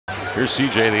Here's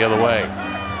CJ the other way.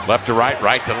 Left to right,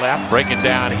 right to left, breaking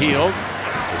down heel.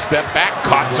 Step back,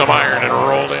 caught some iron and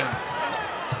rolled in.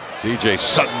 CJ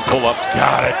Sutton pull up,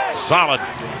 got it, solid.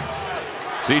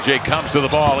 CJ comes to the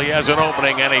ball, he has an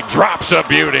opening and he drops a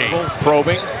beauty.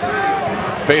 Probing,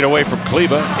 fade away from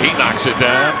Kleba, he knocks it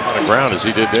down on the ground as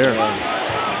he did there.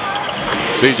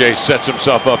 CJ sets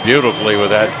himself up beautifully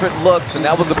with that. Different looks, and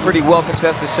that was a pretty well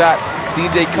contested shot.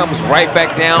 CJ comes right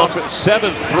back down.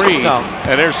 7-3,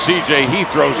 and there's CJ, he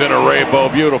throws in a rainbow,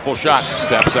 beautiful shot.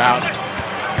 Steps out,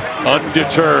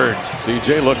 undeterred.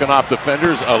 CJ looking off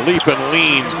defenders, a leap and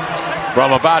lean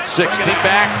from about 16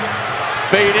 back.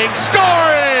 Fading,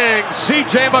 scoring!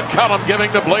 CJ McCollum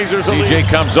giving the Blazers a lead. CJ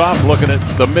comes off, looking at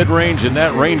the mid-range, and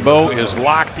that rainbow is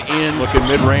locked in. Looking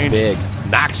mid-range, big.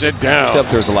 Knocks it down.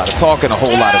 There's a lot of talking, a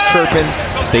whole lot of chirping.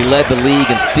 They led the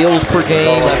league in steals per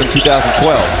game in 2012.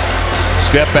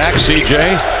 Step back,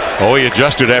 CJ. Oh, he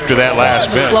adjusted after that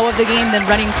last bit. Flow of the game, then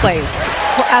running plays.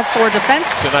 As for defense,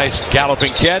 it's a nice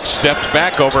galloping catch. Steps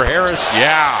back over Harris.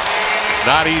 Yeah,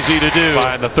 not easy to do.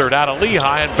 In the third out of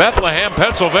Lehigh in Bethlehem,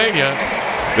 Pennsylvania.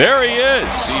 There he is.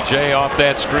 CJ off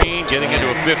that screen, getting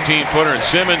into a 15-footer, and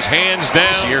Simmons hands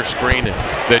down. Here screen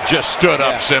that just stood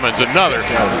up Simmons. Another.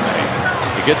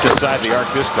 He gets inside the arc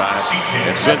this time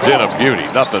and sends in a beauty.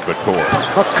 Nothing but core.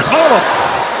 McCollum.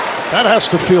 That has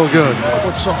to feel good.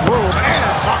 With some room and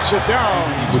knocks it down.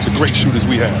 With the great shooters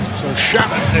we have. So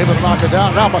Shannon able to knock it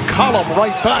down. Now McCollum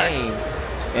right back.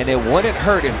 And it wouldn't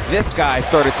hurt if this guy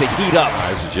started to heat up.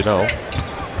 As you know.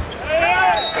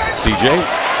 CJ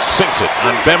sinks it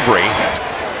on Bembry.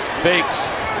 Fakes.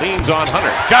 Leans on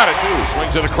Hunter. Got it. Ooh,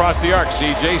 swings it across the arc.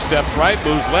 CJ steps right,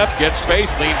 moves left, gets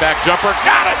space, lean back jumper.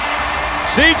 Got it.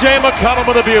 CJ McCollum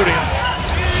with a beauty.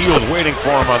 Heald waiting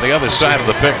for him on the other side of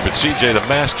the pick, but CJ, the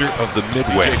master of the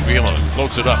midway. CJ feeling it,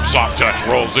 floats it up, soft touch,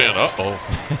 rolls in. Uh-oh.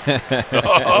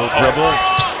 Dribble.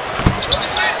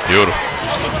 Beautiful.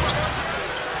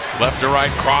 Left to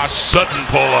right cross, Sutton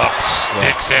pull up,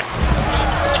 sticks it.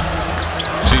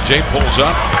 CJ pulls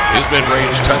up, his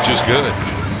mid-range touch is good.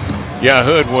 Yeah,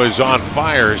 Hood was on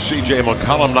fire. CJ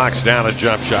McCollum knocks down a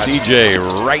jump shot. CJ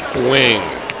right wing.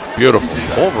 Beautiful,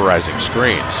 pulverizing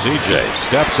screen. CJ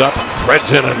steps up,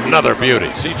 threads in another beauty.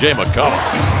 CJ McCollum.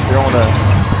 You're on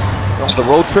the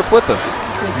road trip with us.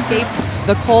 To escape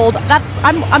the cold.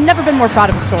 I'm never been more proud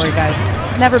of a story, guys.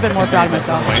 Never been more proud of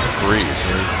myself. Threes.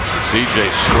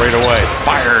 CJ straight away,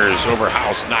 fires over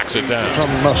House, knocks it down.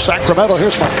 From Sacramento,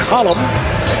 here's McCollum.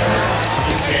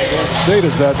 State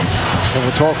is that, and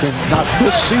we're talking not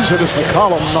this season as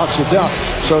McCollum knocks it down.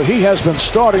 So he has been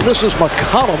starting. This is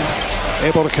McCollum.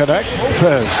 Able to connect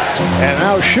Lopez, and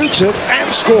now shoots it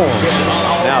and scores.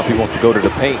 Now if he wants to go to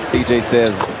the paint, CJ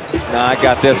says, nah, I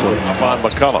got this one. Up on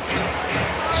McCollum.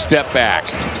 Step back.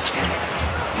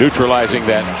 Neutralizing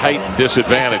that height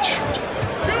disadvantage.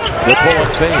 The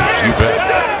pull-up fade, you bet.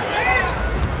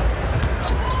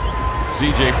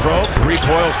 CJ probes,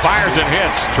 recoils, fires and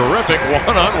hits. Terrific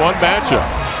one-on-one matchup.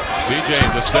 CJ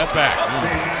the step back.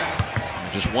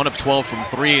 Just 1 of 12 from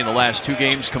 3 in the last 2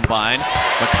 games combined.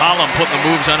 McCollum putting the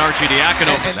moves on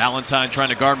Arcidiacono. Valentine trying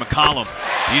to guard McCollum.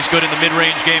 He's good in the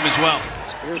mid-range game as well.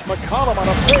 Here's McCollum on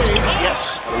a fade.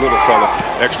 Yes. A little fella,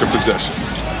 extra possession.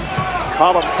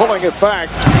 McCollum pulling it back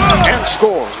and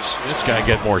scores. This guy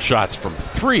get more shots from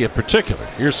 3 in particular.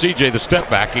 Here's CJ the step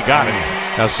back. He got it.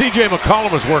 Now CJ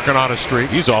McCollum is working on a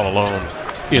streak. He's all alone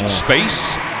in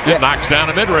space. It knocks down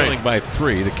a mid-range by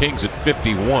 3. The Kings at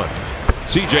 51.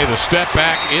 CJ the step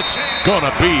back, it's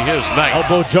gonna be his night.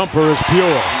 Elbow jumper is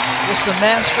pure. It's the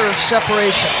master of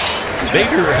separation.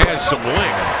 Nader has some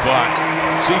length, but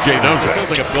CJ knows it. Sounds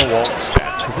like a Bill Walton stat.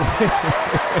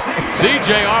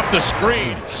 CJ off the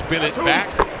screen, spin it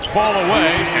back, fall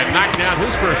away, and knock down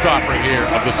his first offering here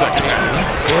of the second half.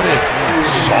 Left-footed,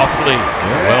 softly.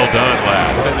 Well done,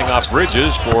 lad. Fending off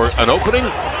Bridges for an opening.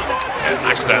 And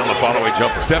knocks down the follow-away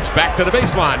jumper. Steps back to the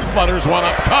baseline. Flutters one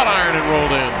up. Caught iron and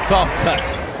rolled in. Soft touch.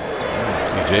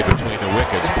 CJ between the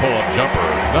wickets. Pull-up jumper.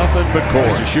 Nothing but core.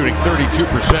 He's shooting 32%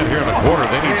 here in the quarter.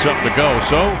 They need something to go.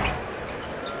 So,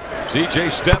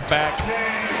 CJ step back.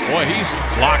 Boy, he's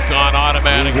locked on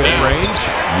automatic range.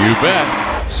 You bet.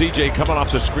 CJ coming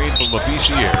off the screen from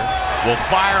Labissiere. Will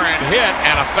fire and hit,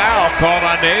 and a foul called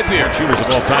on Napier. Shooters of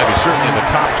all time. He's certainly in the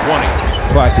top 20.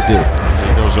 Tried to do.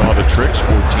 He knows all the tricks,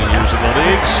 14 years in the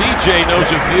league. CJ knows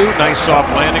a few. Nice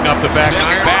soft landing up the back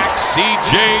iron. Back,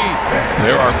 CJ.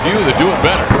 There are few that do it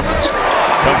better.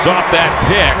 Comes off that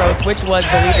pick. Which was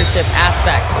the leadership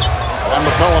aspect. And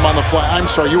McCollum on the fly. I'm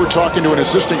sorry, you were talking to an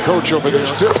assistant coach over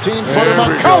this 15-footer.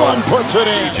 McCollum puts it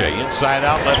in. CJ inside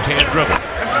out, left-hand dribble.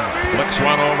 Flicks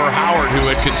one over Howard, who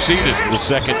had conceded. The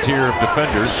second tier of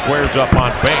defenders squares up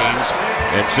on Baines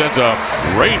and sends a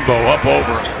rainbow up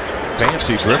over.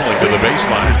 Fancy dribbling to the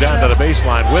baseline. He's down to the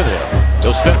baseline with him.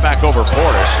 He'll step back over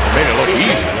Portis and made it look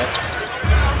easy.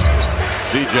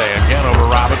 CJ again over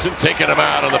Robinson, taking him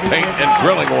out of the paint and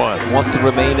drilling one. Wants to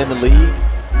remain in the league.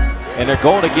 And they're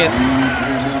going against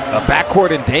a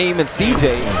backcourt and Dame and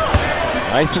CJ.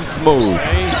 Nice and smooth.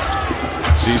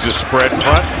 Sees a spread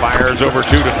front, fires over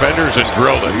two defenders and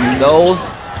drilled it.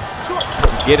 Knows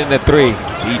getting the three.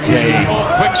 CJ.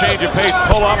 Quick change of pace,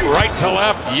 pull up, right to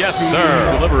left. Yes,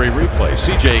 sir. Delivery replay.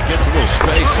 CJ gets a little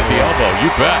space at the elbow. You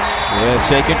bet. Yeah,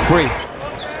 shaking free.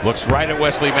 Looks right at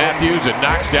Wesley Matthews and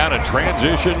knocks down a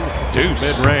transition deuce.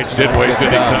 Mid-range. Didn't waste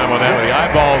any time on that with the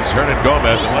eyeballs. Hernan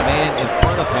Gomez. And man in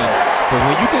front of him. But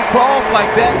when you can cross like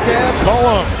that, Kev.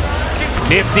 McCollum.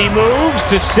 Nifty moves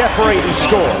to separate and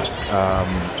score.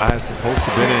 I was supposed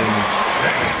to be in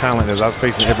as talent as I was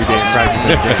facing every day in practice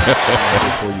in the game.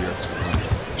 4 years.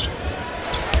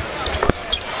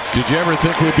 Did you ever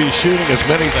think we'd be shooting as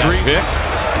many threes?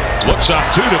 Looks off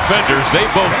two defenders, they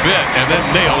both bit, and then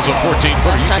nails a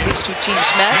 14-footer. Last time these two teams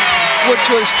met, which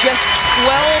was just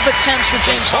 12 attempts for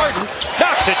James Harden.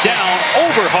 Knocks it down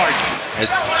over Harden. Had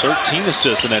 13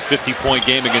 assists in that 50-point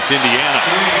game against Indiana.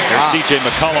 There's C.J.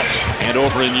 McCollum, and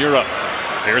over in Europe,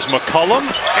 there's McCollum,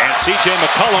 and C.J.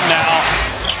 McCollum now.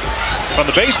 From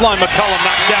the baseline, McCollum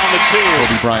knocks down the two.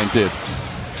 Kobe Bryant did.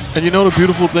 And you know the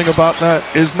beautiful thing about that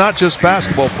is not just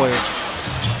basketball players.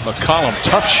 McCollum,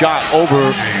 tough shot over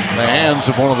the hands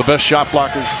of one of the best shot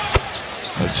blockers.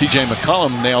 C.J.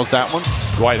 McCollum nails that one.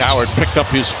 Dwight Howard picked up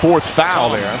his fourth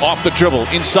foul there. Off the dribble,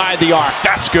 inside the arc.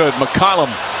 That's good. McCollum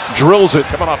drills it.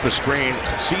 Coming off the screen,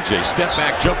 C.J. step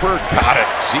back jumper. Got it.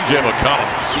 C.J. McCollum.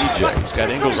 C.J. He's got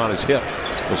Ingles on his hip.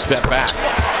 He'll step back.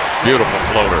 Beautiful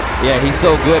floater. Yeah, he's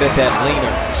so good at that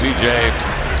leaner. C.J.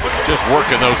 just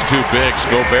working those two bigs,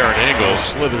 Gobert and Ingles,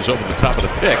 slithers over the top of the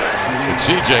pick, and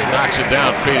CJ knocks it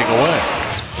down, fading away.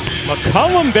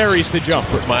 McCollum buries the jump.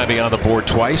 Put Miami on the board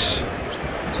twice.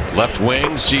 Left wing,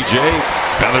 CJ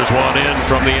feathers one in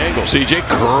from the angle. CJ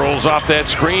curls off that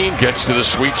screen, gets to the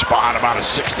sweet spot, about a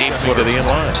 16-footer to the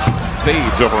inline.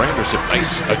 Fades over Anderson.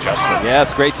 Nice adjustment.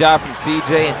 Yes, great job from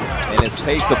CJ and his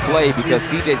pace of play, because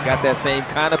CJ's got that same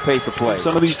kind of pace of play.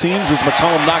 Some of these teams, as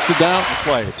McCollum knocks it down,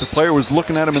 play. If the player was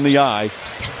looking at him in the eye,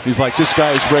 he's like, this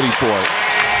guy is ready for it.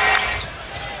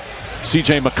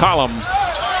 C.J. McCollum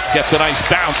gets a nice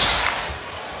bounce.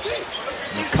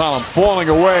 McCollum falling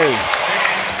away.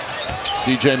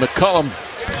 C.J. McCollum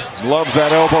loves that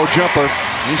elbow jumper.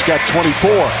 He's got 24.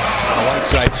 A right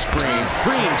side screen,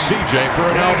 freeing CJ for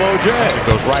an elbow jab. It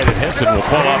goes right at Henson, will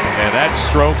pull up, and that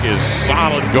stroke is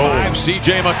solid gold.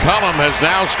 CJ McCollum has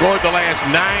now scored the last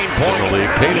 9 points in the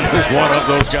league. Tatum is one of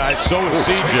those guys, so is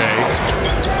CJ.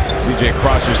 CJ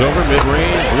crosses over,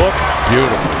 mid-range, look,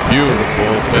 beautiful, beautiful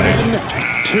finish.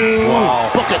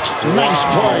 Book it. Nice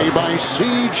play by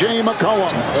C.J.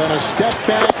 McCollum. And a step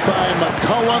back by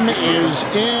McCollum is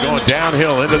in. Going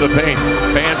downhill into the paint.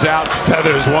 Fans out,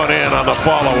 feathers one in on the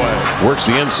fall away. Works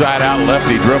the inside out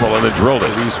lefty dribble and then drilled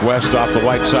it. East-west off the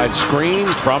right side screen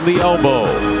from the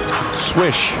elbow.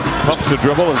 Swish. Pumps the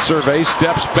dribble and surveys,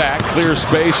 steps back, clears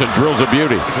space and drills a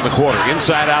beauty. In the quarter.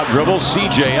 Inside out dribble.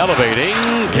 CJ elevating.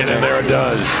 Get in there, it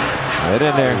does. Right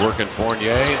in there. Working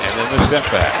Fournier, and then the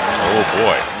step back. Oh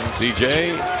boy.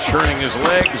 CJ churning his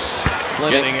legs,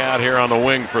 getting out here on the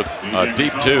wing for a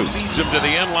deep two. Leads him to the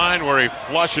end line where he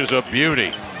flushes a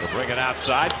beauty. To bring it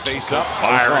outside, face up,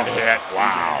 fire and hit.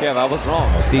 Wow. Kev, I was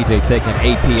wrong. CJ taking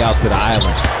AP out to the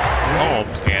island. Home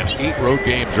and 8 road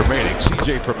games remaining.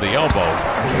 CJ from the elbow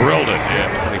drilled it in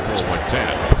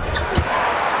 24-110.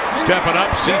 Stepping up,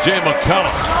 C.J.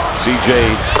 McCollum.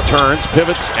 C.J. turns,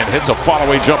 pivots, and hits a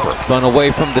fall-away jumper. Spun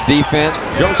away from the defense.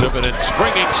 Joseph, and it's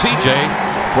springing C.J.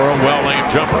 for a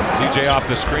well-aimed jumper. C.J. off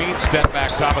the screen, step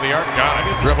back, top of the arc, got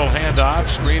it. Dribble handoff,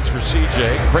 screens for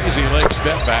C.J. Crazy leg,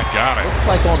 step back, got it. It's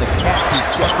like on the catch, he's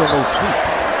shuffling those feet.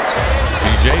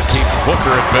 C.J. keeps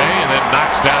Booker at bay and then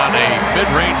knocks down a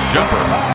mid-range jumper.